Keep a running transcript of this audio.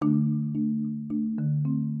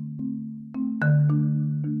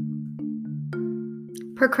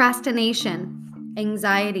procrastination,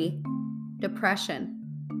 anxiety, depression.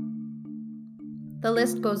 The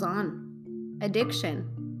list goes on. Addiction,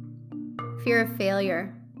 fear of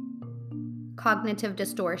failure, cognitive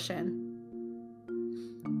distortion.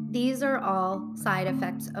 These are all side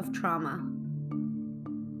effects of trauma.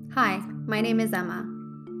 Hi, my name is Emma,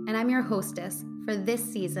 and I'm your hostess for this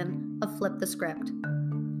season of Flip the Script.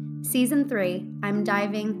 Season 3, I'm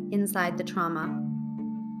diving inside the trauma.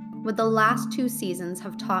 What the last 2 seasons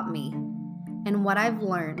have taught me, and what I've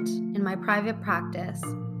learned in my private practice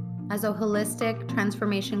as a holistic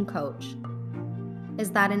transformation coach,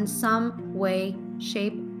 is that in some way,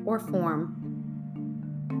 shape, or form,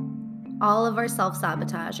 all of our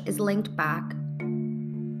self-sabotage is linked back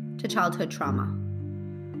to childhood trauma.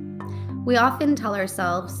 We often tell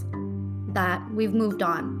ourselves that we've moved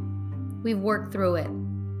on, we've worked through it,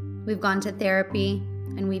 we've gone to therapy,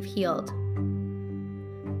 and we've healed.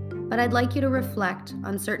 But I'd like you to reflect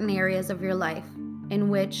on certain areas of your life in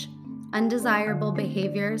which undesirable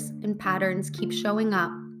behaviors and patterns keep showing up,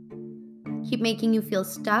 keep making you feel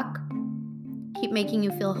stuck, keep making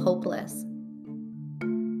you feel hopeless.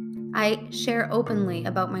 I share openly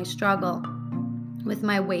about my struggle with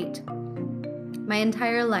my weight. My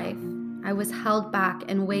entire life, I was held back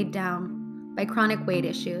and weighed down by chronic weight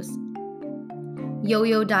issues,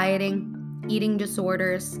 yo-yo dieting, eating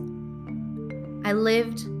disorders. I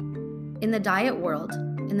lived in the diet world,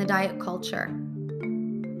 in the diet culture.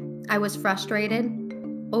 I was frustrated,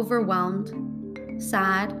 overwhelmed,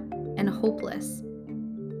 sad, and hopeless.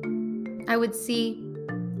 I would see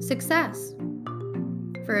success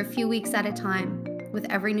for a few weeks at a time with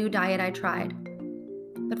every new diet I tried.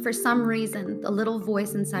 But for some reason, the little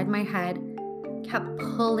voice inside my head kept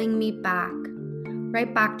pulling me back,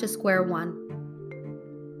 right back to square one.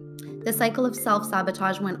 The cycle of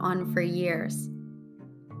self-sabotage went on for years.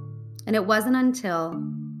 And it wasn't until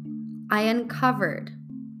I uncovered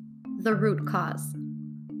the root cause,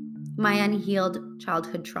 my unhealed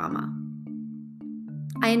childhood trauma.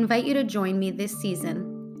 I invite you to join me this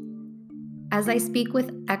season as I speak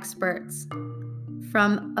with experts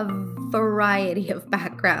from a variety of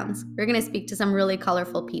backgrounds. We're going to speak to some really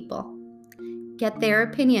colorful people, get their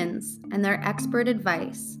opinions and their expert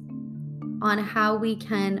advice on how we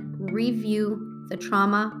can review the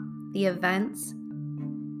trauma, the events,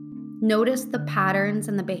 notice the patterns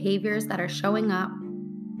and the behaviors that are showing up,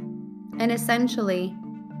 and essentially,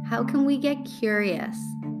 how can we get curious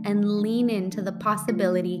and lean into the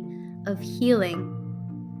possibility of healing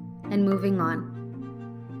and moving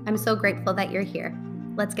on. I'm so grateful that you're here.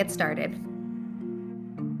 Let's get started.